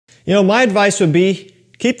You know, my advice would be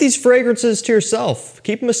keep these fragrances to yourself.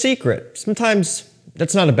 Keep them a secret. Sometimes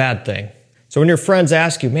that's not a bad thing. So when your friends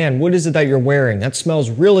ask you, man, what is it that you're wearing? That smells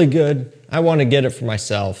really good. I want to get it for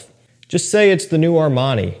myself. Just say it's the new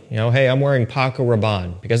Armani. You know, hey, I'm wearing Paco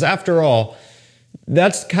Rabanne. Because after all,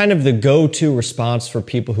 that's kind of the go-to response for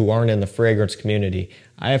people who aren't in the fragrance community.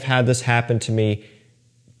 I have had this happen to me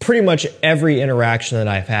pretty much every interaction that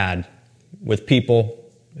I've had with people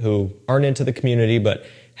who aren't into the community but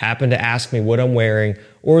happen to ask me what I'm wearing,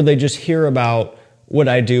 or they just hear about what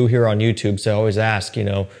I do here on YouTube. So I always ask, you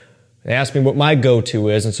know, they ask me what my go-to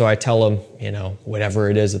is, and so I tell them, you know, whatever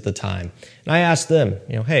it is at the time. And I ask them,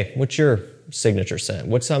 you know, hey, what's your signature scent?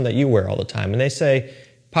 What's something that you wear all the time? And they say,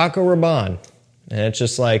 Paco Rabanne. And it's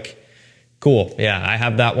just like, cool, yeah, I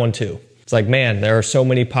have that one too. It's like, man, there are so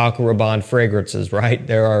many Paco Rabanne fragrances, right?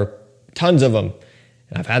 There are tons of them.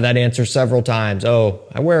 And I've had that answer several times. Oh,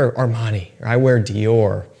 I wear Armani, or I wear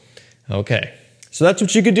Dior. Okay, so that's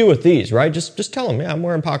what you could do with these, right? Just tell them, yeah, I'm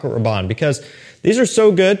wearing Paco Rabanne, because these are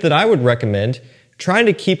so good that I would recommend trying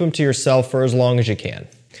to keep them to yourself for as long as you can.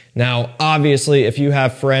 Now, obviously, if you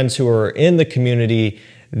have friends who are in the community,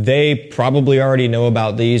 they probably already know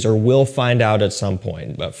about these or will find out at some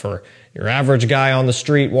point. But for your average guy on the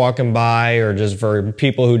street walking by, or just for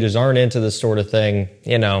people who just aren't into this sort of thing,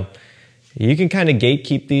 you know, you can kind of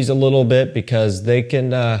gatekeep these a little bit, because they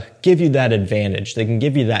can give you that advantage. They can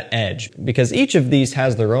give you that edge, because each of these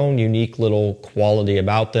has their own unique little quality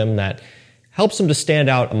about them that helps them to stand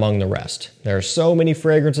out among the rest. There are so many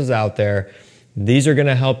fragrances out there. These are going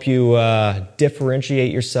to help you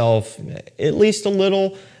differentiate yourself at least a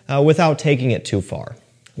little without taking it too far.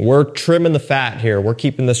 We're trimming the fat here. We're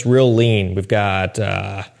keeping this real lean. We've got,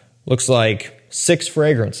 looks like 6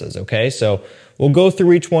 fragrances, okay? So we'll go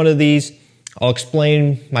through each one of these. I'll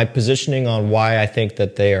explain my positioning on why I think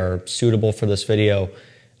that they are suitable for this video.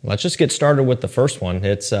 Let's just get started with the first one.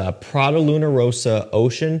 It's Prada Luna Rossa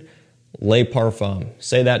Ocean Le Parfum.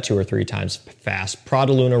 Say that 2 or 3 times fast.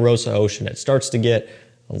 Prada Luna Rossa Ocean. It starts to get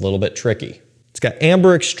a little bit tricky. It's got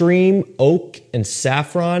Amber Extreme, Oak, and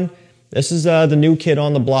Saffron. This is the new kid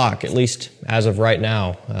on the block, at least as of right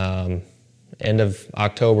now. End of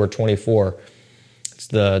October 24. It's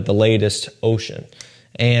the latest Ocean.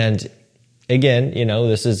 And again, you know,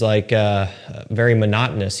 this is like very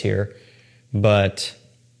monotonous here, but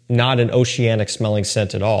not an oceanic smelling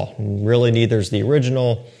scent at all. Really, neither is the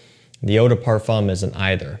original. The eau de parfum isn't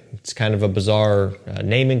either. It's kind of a bizarre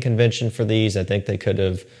naming convention for these. I think they could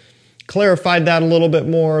have clarified that a little bit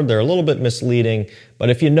more. They're a little bit misleading, but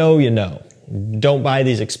if you know, you know. Don't buy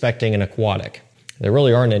these expecting an aquatic. There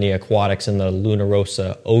really aren't any aquatics in the Luna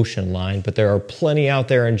Rossa Ocean line, but there are plenty out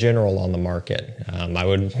there in general on the market. I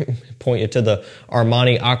would point you to the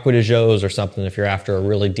Armani Acqua di Gios or something if you're after a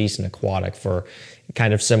really decent aquatic for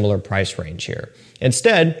kind of similar price range here.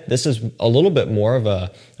 Instead, this is a little bit more of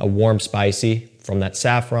a warm spicy from that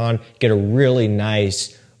saffron. Get a really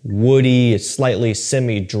nice woody, slightly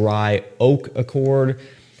semi-dry oak accord.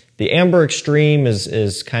 The Amber Extreme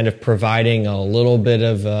is kind of providing a little bit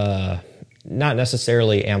of not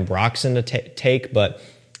necessarily ambroxan to take, but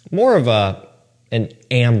more of an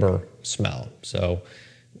amber smell. So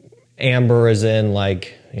amber is in,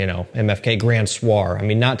 like, you know, MFK Grand Soir. I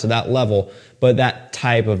mean, not to that level, but that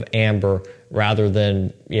type of amber rather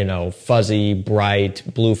than, you know, fuzzy, bright,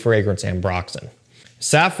 blue fragrance ambroxan.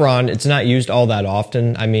 Saffron, it's not used all that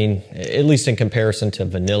often. I mean, at least in comparison to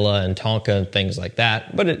vanilla and tonka and things like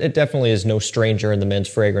that, but it definitely is no stranger in the men's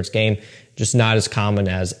fragrance game, just not as common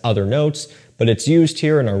as other notes, but it's used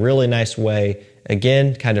here in a really nice way.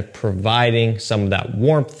 Again, kind of providing some of that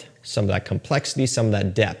warmth, some of that complexity, some of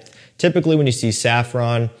that depth. Typically when you see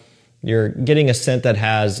saffron, you're getting a scent that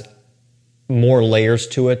has more layers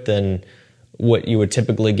to it than what you would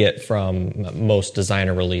typically get from most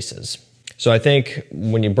designer releases. So I think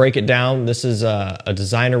when you break it down, this is a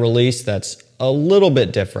designer release that's a little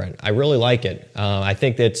bit different. I really like it. I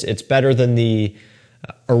think that it's better than the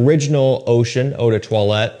original Ocean Eau de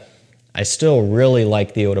Toilette. I still really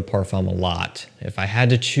like the Eau de Parfum a lot. If I had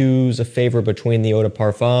to choose a favorite between the Eau de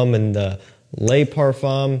Parfum and the Le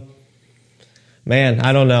Parfum, man,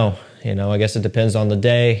 I don't know. You know, I guess it depends on the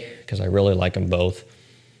day, because I really like them both.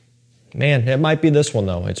 Man, it might be this one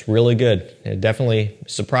though. It's really good. It definitely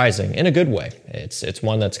surprising in a good way. It's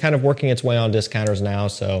one that's kind of working its way on discounters now.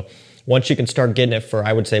 So once you can start getting it for,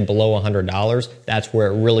 I would say, below $100, that's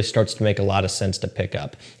where it really starts to make a lot of sense to pick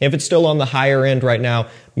up. If it's still on the higher end right now,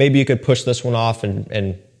 maybe you could push this one off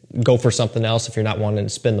and go for something else if you're not wanting to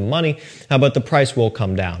spend the money, but the price will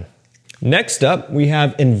come down. Next up, we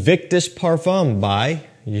have Invictus Parfum by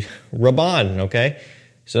Rabanne, okay?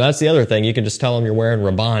 So that's the other thing. You can just tell them you're wearing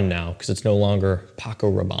Rabanne now because it's no longer Paco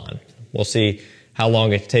Rabanne. We'll see how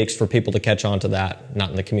long it takes for people to catch on to that,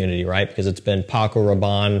 not in the community, right? Because it's been Paco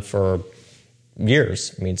Rabanne for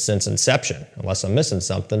years. I mean, since inception, unless I'm missing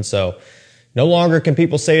something. So no longer can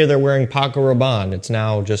people say they're wearing Paco Rabanne. It's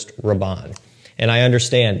now just Rabanne. And I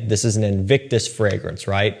understand this is an Invictus fragrance,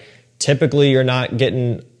 right? Typically, you're not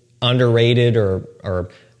getting underrated or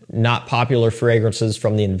not popular fragrances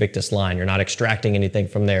from the Invictus line. You're not extracting anything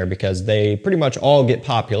from there because they pretty much all get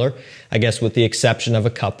popular. I guess with the exception of a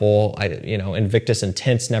couple. Invictus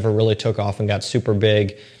Intense never really took off and got super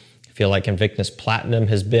big. I feel like Invictus Platinum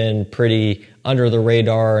has been pretty under the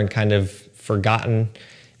radar and kind of forgotten.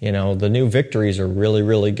 The new Victories are really,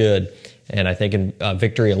 really good. And I think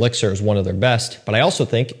Victory Elixir is one of their best. But I also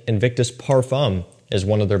think Invictus Parfum is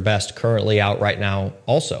one of their best currently out right now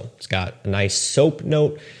also. It's got a nice soap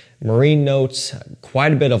note, marine notes,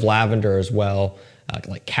 quite a bit of lavender as well,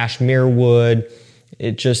 like cashmere wood.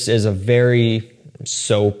 It just is a very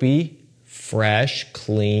soapy, fresh,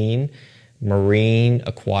 clean, marine,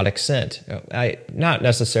 aquatic scent. Not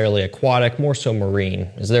necessarily aquatic, more so marine.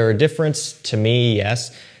 Is there a difference? To me,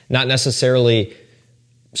 yes. Not necessarily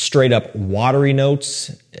straight up watery notes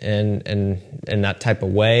in that type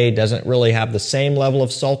of way. Doesn't really have the same level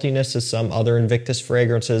of saltiness as some other Invictus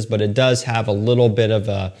fragrances, but it does have a little bit of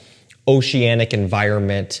a oceanic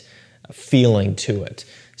environment feeling to it.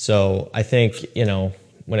 So I think,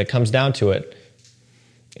 when it comes down to it,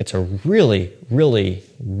 it's a really, really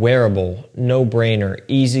wearable, no-brainer,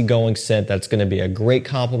 easygoing scent that's going to be a great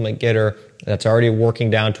compliment getter, that's already working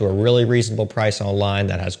down to a really reasonable price online,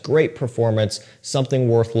 that has great performance, something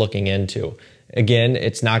worth looking into. Again,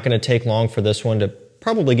 it's not going to take long for this one to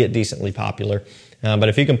probably get decently popular, but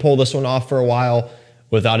if you can pull this one off for a while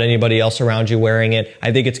without anybody else around you wearing it,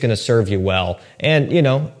 I think it's going to serve you well. And,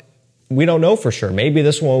 we don't know for sure. Maybe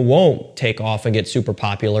this one won't take off and get super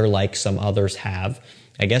popular like some others have.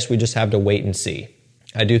 I guess we just have to wait and see.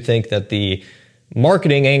 I do think that the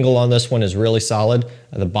marketing angle on this one is really solid.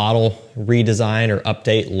 The bottle redesign or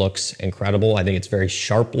update looks incredible. I think it's very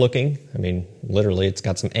sharp looking. I mean, literally, it's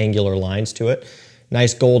got some angular lines to it.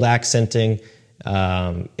 Nice gold accenting.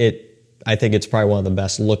 I think it's probably one of the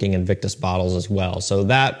best looking Invictus bottles as well. So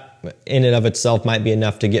that in and of itself might be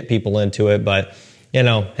enough to get people into it. But,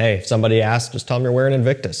 hey, if somebody asks, just tell them you're wearing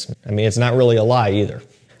Invictus. I mean, it's not really a lie either.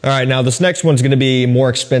 All right, now this next one's going to be more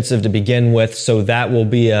expensive to begin with, so that will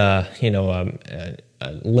be a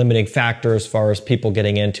limiting factor as far as people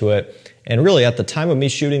getting into it. And really, at the time of me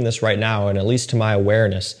shooting this right now, and at least to my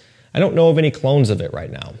awareness, I don't know of any clones of it right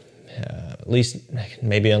now. At least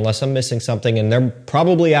maybe unless I'm missing something, and they're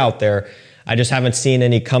probably out there. I just haven't seen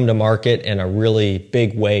any come to market in a really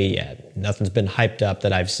big way yet. Nothing's been hyped up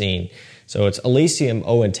that I've seen. So it's Elysium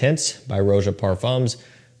Eau Intense by Roja Parfums.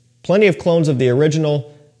 Plenty of clones of the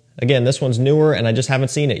original. Again, this one's newer and I just haven't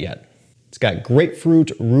seen it yet. It's got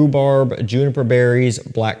grapefruit, rhubarb, juniper berries,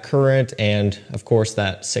 black currant, and of course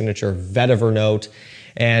that signature vetiver note.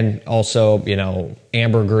 And also,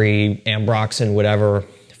 ambergris, ambroxan, whatever,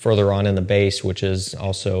 further on in the base, which is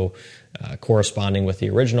also corresponding with the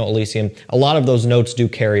original Elysium. A lot of those notes do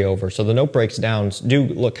carry over, so the note breakdowns do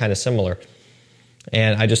look kind of similar.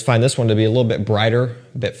 And I just find this one to be a little bit brighter,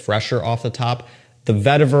 a bit fresher off the top. The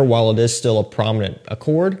vetiver, while it is still a prominent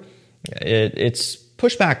accord, it's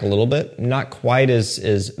pushed back a little bit, not quite as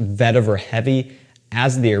vetiver heavy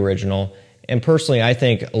as the original. And personally, I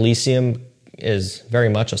think Elysium is very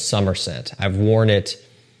much a summer scent. I've worn it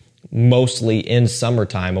mostly in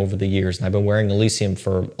summertime over the years, and I've been wearing Elysium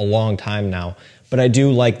for a long time now. But I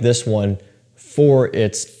do like this one for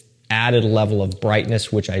its added level of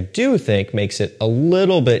brightness, which I do think makes it a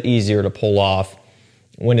little bit easier to pull off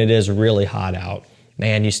when it is really hot out.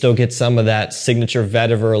 Man, you still get some of that signature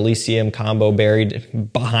vetiver Elysium combo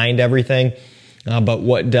buried behind everything. But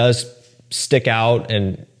what does stick out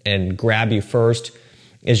and grab you first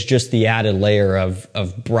is just the added layer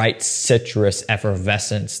of bright citrus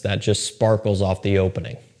effervescence that just sparkles off the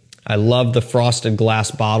opening. I love the frosted glass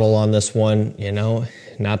bottle on this one,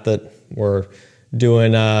 not that we're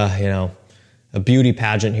doing a beauty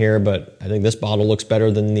pageant here, but I think this bottle looks better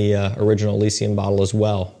than the original Elysium bottle as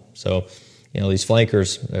well. So, these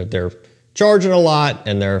flankers, they're charging a lot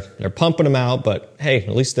and they're pumping them out, but hey,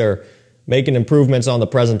 at least they're making improvements on the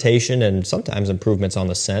presentation and sometimes improvements on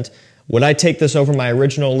the scent. Would I take this over my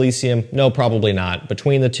original Elysium? No, probably not.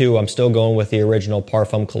 Between the two, I'm still going with the original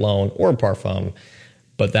Parfum Cologne or Parfum.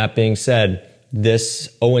 But that being said, this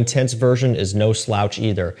Eau Intense version is no slouch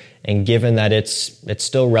either. And given that it's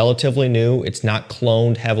still relatively new, it's not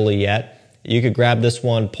cloned heavily yet, you could grab this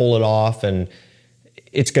one, pull it off, and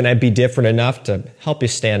it's going to be different enough to help you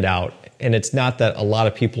stand out. And it's not that a lot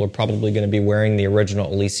of people are probably going to be wearing the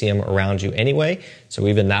original Elysium around you anyway, so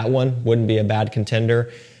even that one wouldn't be a bad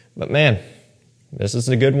contender. But man, this is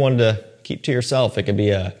a good one to keep to yourself. It could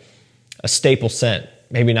be a staple scent.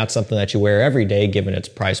 Maybe not something that you wear every day given its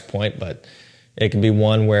price point, but it could be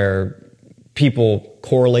one where people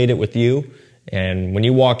correlate it with you, and when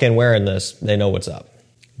you walk in wearing this, they know what's up.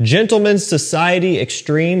 Gentleman's Society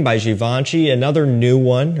Extreme by Givenchy, another new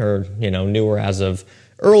one, or newer as of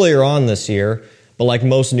earlier on this year, but like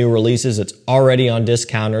most new releases, it's already on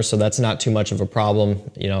discounters, so that's not too much of a problem.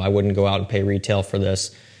 I wouldn't go out and pay retail for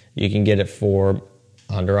this. You can get it for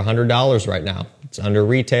under $100 right now. It's under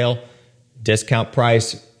retail, discount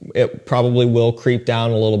price. It probably will creep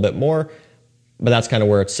down a little bit more, but that's kind of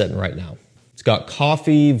where it's sitting right now. It's got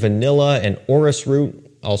coffee, vanilla, and orris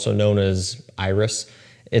root, also known as iris.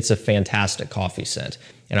 It's a fantastic coffee scent.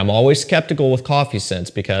 And I'm always skeptical with coffee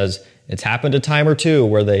scents because it's happened a time or two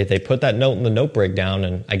where they put that note in the note breakdown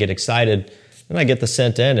and I get excited and I get the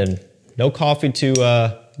scent in and no coffee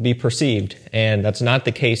to be perceived. And that's not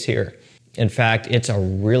the case here. In fact, it's a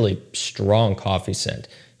really strong coffee scent.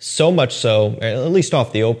 So much so, at least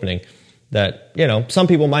off the opening, that, some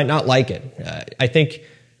people might not like it. I think,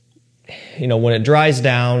 when it dries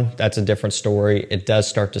down, that's a different story. It does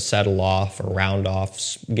start to settle off or round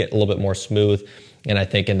off, get a little bit more smooth. And I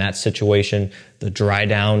think in that situation, the dry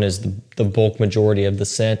down is the bulk majority of the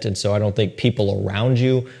scent. And so I don't think people around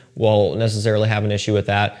you will necessarily have an issue with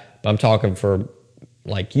that. But I'm talking for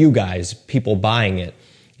like you guys, people buying it.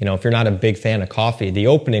 If you're not a big fan of coffee, the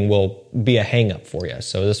opening will be a hang up for you.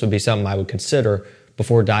 So this would be something I would consider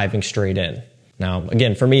before diving straight in. Now,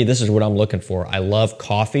 again, for me, this is what I'm looking for. I love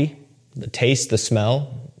coffee, the taste, the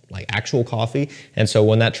smell, like actual coffee. And so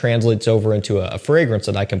when that translates over into a fragrance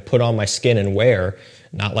that I can put on my skin and wear,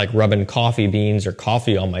 not like rubbing coffee beans or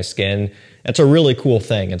coffee on my skin, that's a really cool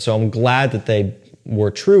thing. And so I'm glad that they were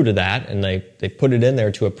true to that and they put it in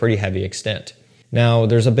there to a pretty heavy extent. Now,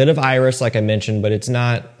 there's a bit of iris, like I mentioned, but it's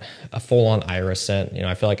not a full-on iris scent.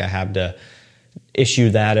 I feel like I have to issue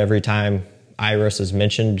that every time iris is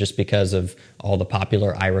mentioned just because of all the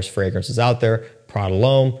popular iris fragrances out there. Prada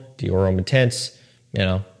L'Homme, Dior Homme Intense,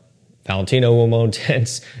 Valentino Homme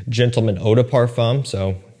Intense, Gentleman Eau de Parfum,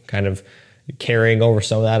 so kind of carrying over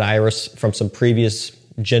some of that iris from some previous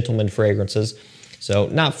Gentleman fragrances. So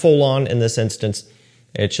not full on in this instance,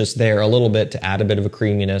 it's just there a little bit to add a bit of a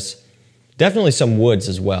creaminess. Definitely some woods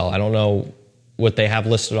as well. I don't know what they have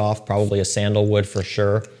listed off, probably a sandalwood for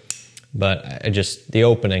sure, but the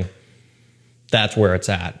opening, that's where it's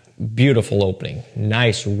at. Beautiful opening,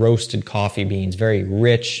 nice roasted coffee beans, very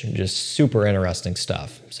rich, just super interesting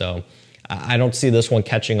stuff. So I don't see this one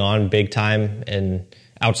catching on big time and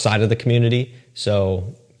outside of the community.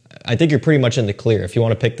 So I think you're pretty much in the clear. If you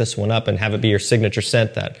want to pick this one up and have it be your signature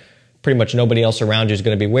scent that pretty much nobody else around you is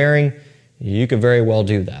going to be wearing, you could very well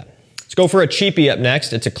do that. Let's go for a cheapie up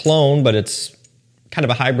next. It's a clone, but it's kind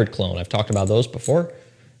of a hybrid clone. I've talked about those before.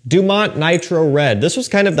 Dumont Nitro Red. This was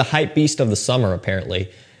kind of the hype beast of the summer,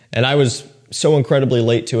 apparently. And I was so incredibly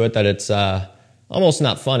late to it that it's almost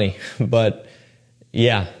not funny. But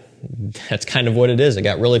yeah, that's kind of what it is. It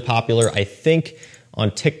got really popular, I think,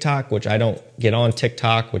 on TikTok, which I don't get on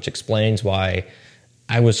TikTok, which explains why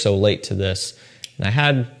I was so late to this. And I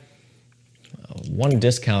had one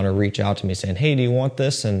discounter reach out to me saying, hey, do you want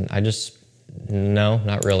this? And I just, no,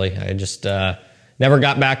 not really. I just never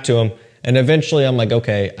got back to him. And eventually I'm like,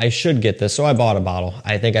 okay, I should get this. So I bought a bottle.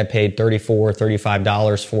 I think I paid $34,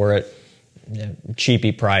 $35 for it,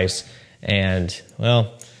 cheapy price. And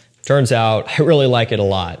well, turns out I really like it a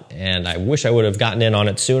lot. And I wish I would have gotten in on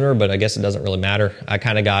it sooner, but I guess it doesn't really matter. I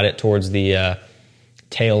kind of got it towards the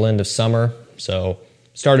tail end of summer. So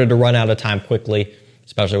started to run out of time quickly,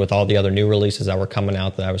 especially with all the other new releases that were coming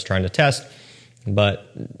out that I was trying to test.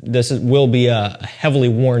 But this will be a heavily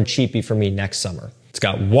worn cheapie for me next summer. It's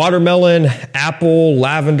got watermelon, apple,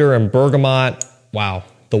 lavender, and bergamot. Wow,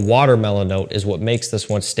 the watermelon note is what makes this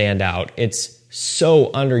one stand out. It's so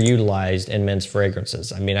underutilized in men's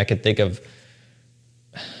fragrances. I mean, I could think of,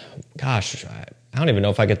 gosh, I don't even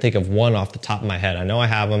know if I could think of one off the top of my head. I know I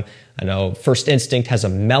have them. I know First Instinct has a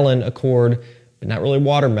melon accord, but not really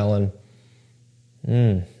watermelon.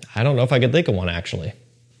 I don't know if I could think of one, actually.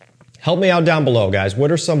 Help me out down below, guys.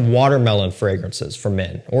 What are some watermelon fragrances for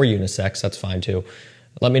men or unisex? That's fine too.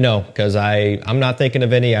 Let me know, because I'm not thinking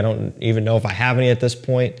of any. I don't even know if I have any at this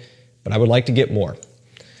point, but I would like to get more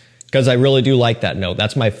because I really do like that note.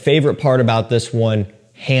 That's my favorite part about this one,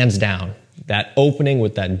 hands down. That opening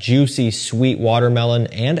with that juicy, sweet watermelon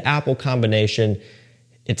and apple combination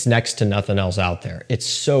it's next to nothing else out there. It's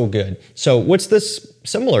so good. So what's this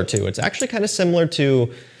similar to? It's actually kind of similar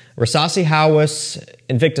to Rassasi Howess,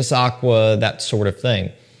 Invictus Aqua, that sort of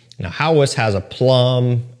thing. Now, Howess has a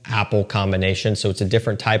plum-apple combination, so it's a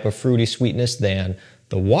different type of fruity sweetness than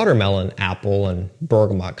the watermelon, apple, and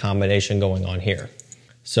bergamot combination going on here.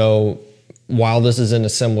 So while this is in a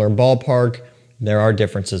similar ballpark, there are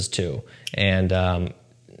differences too. And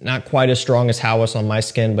not quite as strong as Howess on my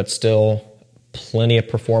skin, but still plenty of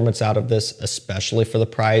performance out of this, especially for the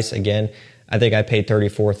price. Again, I think I paid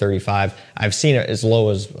 $34, $35. I've seen it as low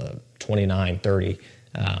as $29, $30,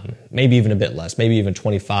 maybe even a bit less, maybe even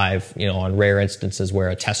 $25, you know, on rare instances where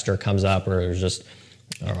a tester comes up or there's just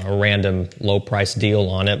a random low price deal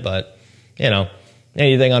on it. But, you know,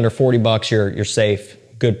 anything under 40 bucks, you're safe.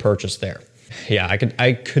 Good purchase there. Yeah,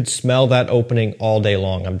 I could smell that opening all day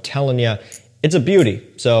long. I'm telling you, it's a beauty.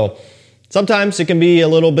 So sometimes it can be a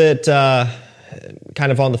little bit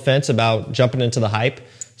kind of on the fence about jumping into the hype,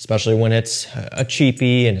 especially when it's a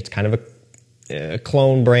cheapie and it's kind of a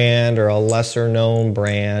clone brand or a lesser known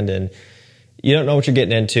brand and you don't know what you're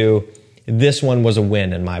getting into. This one was a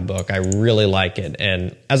win in my book. I really like it.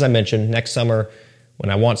 And as I mentioned, next summer, when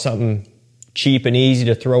I want something cheap and easy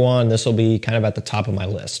to throw on, this will be kind of at the top of my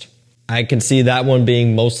list. I can see that one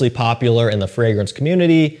being mostly popular in the fragrance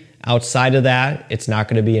community. Outside of that, it's not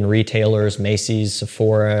going to be in retailers, Macy's,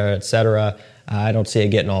 Sephora, etc. I don't see it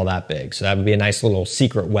getting all that big. So that would be a nice little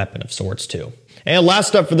secret weapon of sorts too. And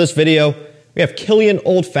last up for this video, we have Kilian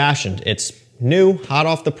Old Fashioned. It's new, hot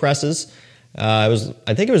off the presses. I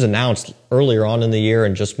think it was announced earlier on in the year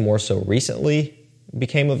and just more so recently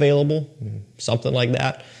became available, something like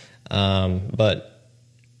that. But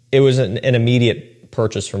it was an immediate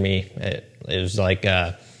purchase for me. It was like,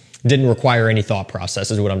 didn't require any thought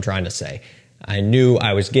process is what I'm trying to say. I knew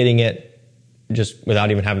I was getting it just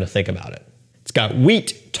without even having to think about it. It's got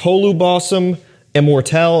wheat, Tolu Balsam,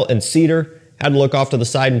 Immortelle, and cedar. Had to look off to the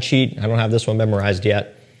side and cheat. I don't have this one memorized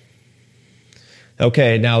yet.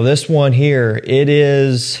 Okay, now this one here, it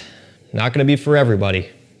is not going to be for everybody.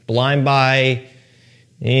 Blind buy,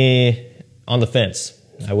 on the fence.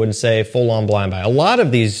 I wouldn't say full-on blind buy. A lot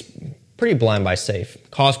of these pretty blind buy safe.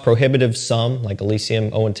 Cost prohibitive some, like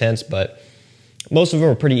Elysium, O Intense, but most of them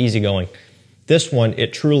are pretty easygoing. This one,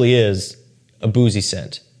 it truly is a boozy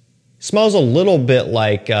scent. Smells a little bit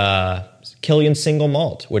like Kilian Single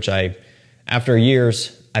Malt, which after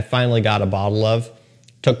years, I finally got a bottle of.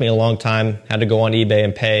 Took me a long time, had to go on eBay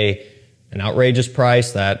and pay an outrageous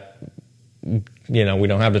price that, you know, we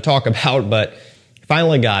don't have to talk about, but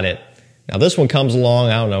finally got it. Now this one comes along,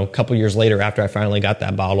 I don't know, a couple years later after I finally got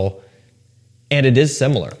that bottle, and it is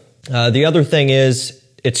similar. The other thing is,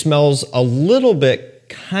 it smells a little bit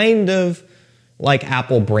kind of like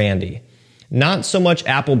apple brandy. Not so much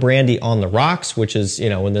apple brandy on the rocks, which is, you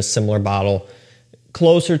know, in this similar bottle,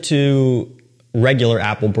 closer to regular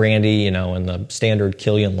apple brandy, you know, in the standard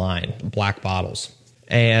Kilian line, black bottles.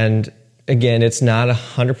 And again, it's not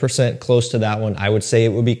 100% close to that one. I would say it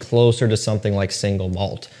would be closer to something like single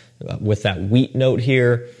malt with that wheat note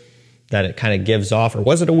here that it kind of gives off. Or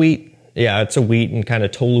was it a wheat? Yeah, it's a wheat and kind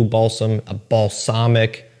of Tolu Balsam, a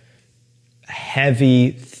balsamic,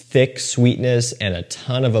 heavy, thick sweetness and a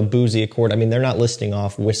ton of a boozy accord. I mean, they're not listing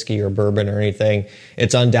off whiskey or bourbon or anything.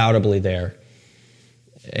 It's undoubtedly there.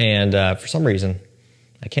 And for some reason,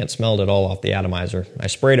 I can't smell it at all off the atomizer. I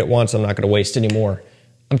sprayed it once. I'm not going to waste any more.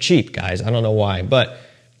 I'm cheap, guys. I don't know why. But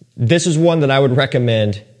this is one that I would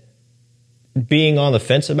recommend being on the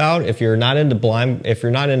fence about. If you're not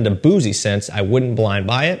into boozy scents, I wouldn't blind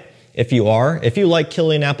buy it. If you are, if you like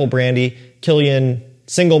Kilian Apple Brandy, Kilian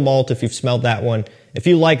Single Malt, if you've smelled that one, if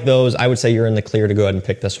you like those, I would say you're in the clear to go ahead and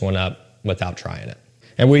pick this one up without trying it.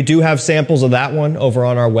 And we do have samples of that one over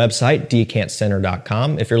on our website,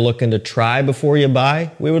 decantcenter.com. If you're looking to try before you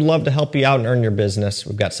buy, we would love to help you out and earn your business.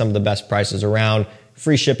 We've got some of the best prices around,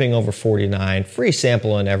 free shipping over $49, free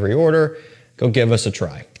sample in every order. Go give us a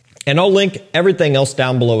try. And I'll link everything else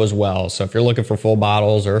down below as well. So if you're looking for full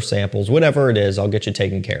bottles or samples, whatever it is, I'll get you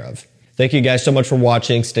taken care of. Thank you guys so much for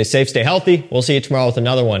watching. Stay safe, stay healthy. We'll see you tomorrow with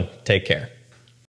another one. Take care.